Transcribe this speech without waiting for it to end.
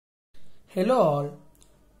Hello all.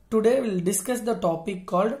 Today we will discuss the topic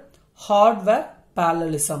called hardware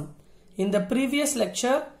parallelism. In the previous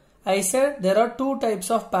lecture, I said there are two types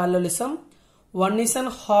of parallelism. One is an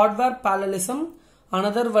hardware parallelism,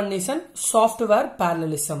 another one is an software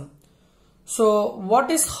parallelism. So what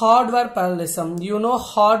is hardware parallelism? You know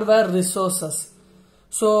hardware resources.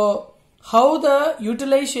 So how the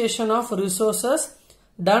utilization of resources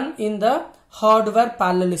done in the hardware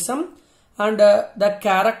parallelism and the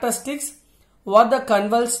characteristics, what the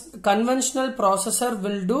conventional processor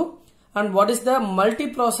will do and what is the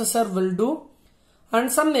multiprocessor will do,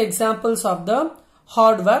 and some examples of the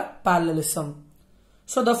hardware parallelism.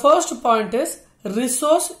 So the first point is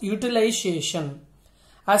resource utilization.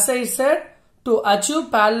 As I said, to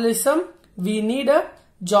achieve parallelism we need a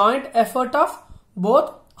joint effort of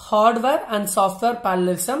both hardware and software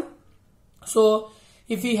parallelism. So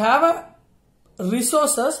if we have a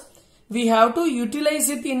resources, we have to utilize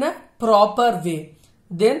it in a proper way,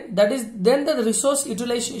 then the resource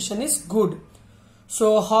utilization is good.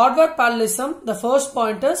 So hardware parallelism, the first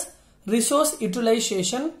point is resource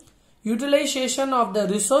utilization. Utilization of the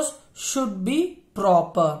resource should be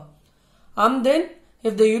proper, and then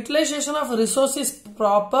if the utilization of resource is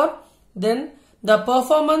proper, then the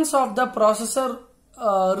performance of the processor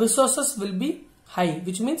resources will be high,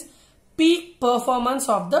 which means peak performance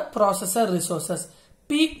of the processor resources.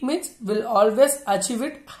 Peak means will always achieve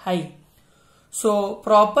it high. So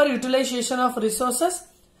proper utilization of resources,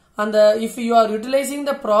 and if you are utilizing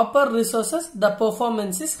the proper resources, the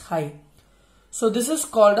performance is high. So this is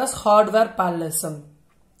called as hardware parallelism.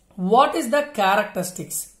 What is the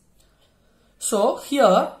characteristics? So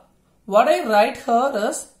here what I write here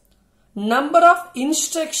is number of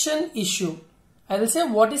instruction issue. I will say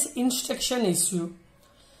what is instruction issue.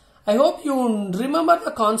 I hope you remember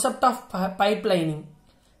the concept of pipelining.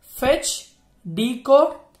 Fetch,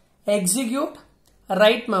 decode, execute,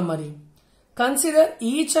 write memory. Consider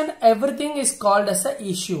each and everything is called as an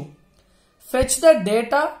issue. Fetch the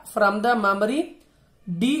data from the memory,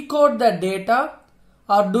 decode the data,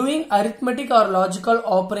 or doing arithmetic or logical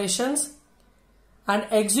operations, and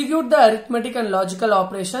execute the arithmetic and logical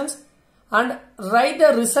operations, and write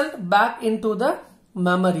the result back into the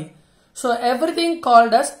memory. So everything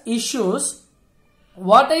called as issues.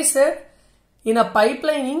 What I said, in a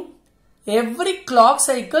pipelining, every clock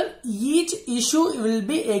cycle each issue will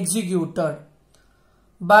be executed.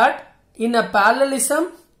 But in a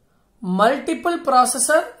parallelism, multiple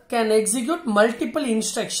processor can execute multiple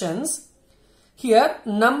instructions. Here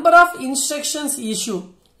number of instructions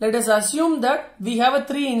issue. Let us assume that we have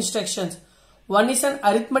three instructions. One is an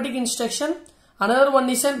arithmetic instruction, another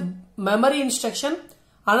one is a memory instruction,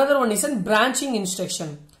 another one is a branching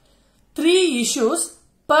instruction. Three issues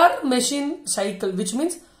per machine cycle, which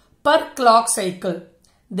means per clock cycle.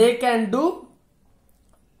 They can do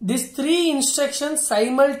these three instructions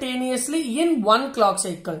simultaneously in one clock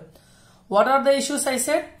cycle. What are the issues I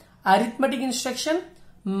said? Arithmetic instruction,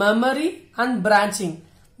 memory and branching.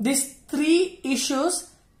 These three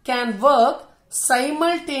issues can work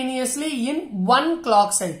simultaneously in one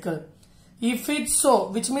clock cycle. If it's so,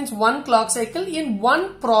 which means one clock cycle in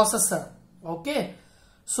one processor. Okay.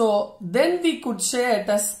 So then we could say it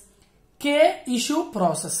as K issue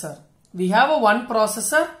processor. We have a one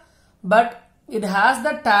processor, but it has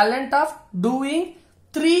the talent of doing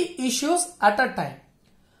three issues at a time.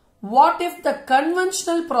 What if the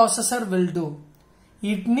conventional processor will do?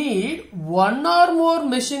 It need one or more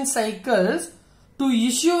machine cycles to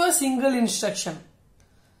issue a single instruction.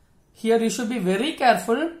 Here you should be very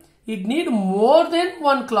careful. It need more than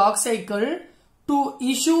one clock cycle to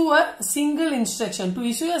issue a single instruction. To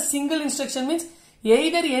issue a single instruction means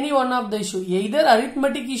either any one of the issue, either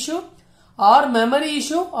arithmetic issue or memory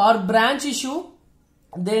issue or branch issue.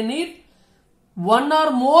 They need one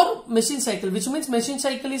or more machine cycle, which means machine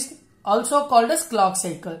cycle is also called as clock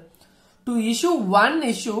cycle. To issue one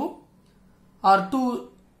issue or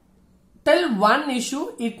to tell one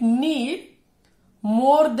issue, it need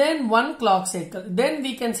more than one clock cycle. Then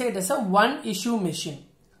we can say it as a one issue machine.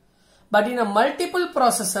 But in a multiple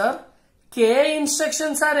processor, K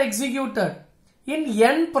instructions are executed in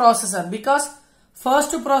N processor, because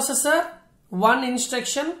first processor one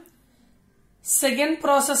instruction, second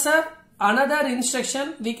processor another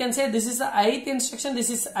instruction. We can say this is the ith instruction, this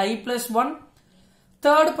is I plus 1.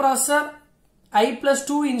 Third processor I plus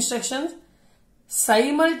 2 instructions.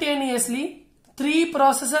 Simultaneously three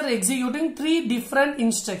processor executing three different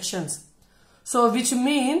instructions. So which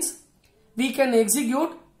means we can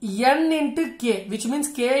execute N into K, which means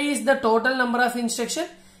K is the total number of instruction,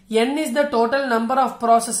 N is the total number of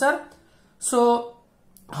processor. So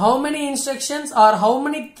how many instructions or how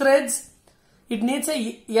many threads it needs a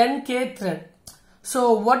nk thread.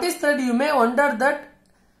 So what is thread? You may wonder that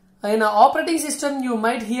in an operating system you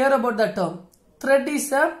might hear about the term. Thread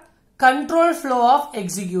is a control flow of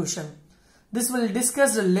execution. This will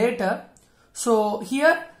discuss later. So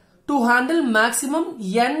here to handle maximum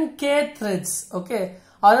nk threads, okay,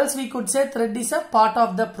 or else we could say thread is a part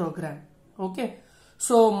of the program, okay.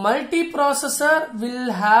 So multiprocessor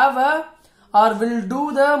will have a or will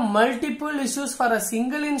do the multiple issues for a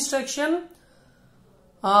single instruction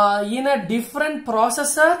in a different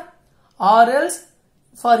processor, or else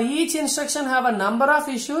for each instruction have a number of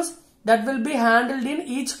issues that will be handled in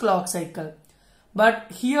each clock cycle.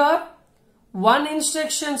 But here one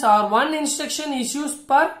instruction issues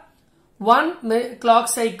per one clock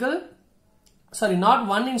cycle, sorry, not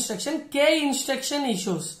one instruction, k instruction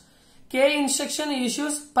issues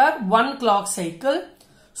per one clock cycle.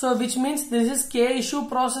 So which means this is k issue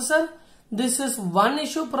processor, this is one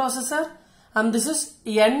issue processor, and this is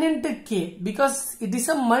n into k because it is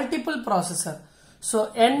a multiple processor.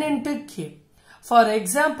 So n into k. For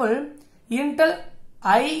example, Intel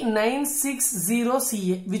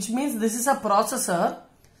i960CA, which means this is a processor.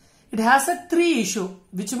 It has a 3 issue,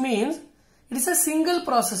 which means it is a single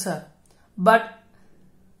processor, but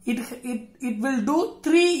it will do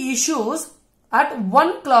 3 issues at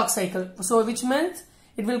one clock cycle. So which means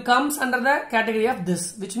it will comes under the category of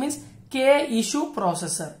this, which means k issue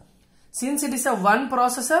processor. Since it is a one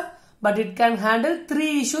processor, but it can handle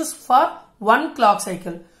 3 issues for one clock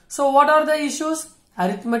cycle. So what are the issues?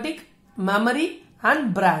 Arithmetic, memory,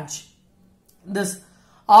 and branch. This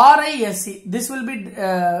RISC, this will be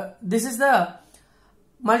this is the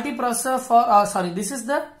multiprocessor for this is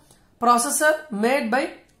the processor made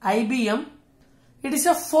by IBM. It is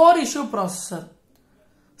a 4 issue processor.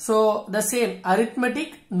 So the same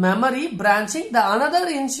arithmetic, memory, branching. The another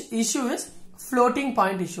issue is floating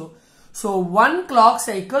point issue. So one clock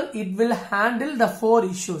cycle it will handle the 4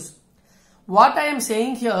 issues. What I am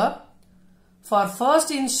saying here, for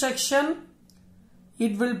first instruction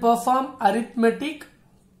it will perform arithmetic.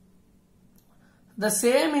 The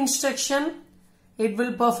same instruction it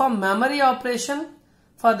will perform memory operation.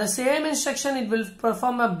 For the same instruction it will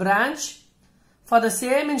perform a branch. For the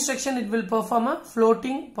same instruction it will perform a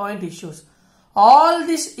floating point issues. All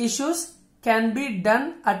these issues can be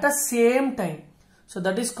done at the same time. So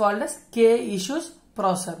that is called as k issues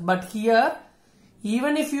processor. But here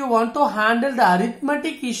even if you want to handle the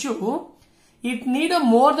arithmetic issue, it need a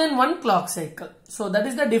more than one clock cycle. So that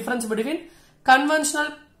is the difference between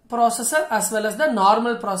conventional processor as well as the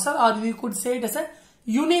normal processor, or you could say it as a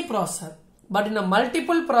uniprocessor. But in a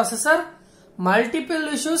multiple processor, multiple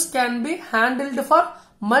issues can be handled for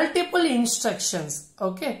multiple instructions,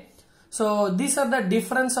 okay. So these are the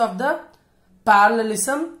difference of the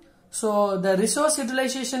parallelism. So the resource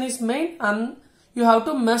utilization is main, and you have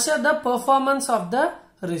to measure the performance of the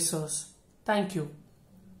resource. Thank you.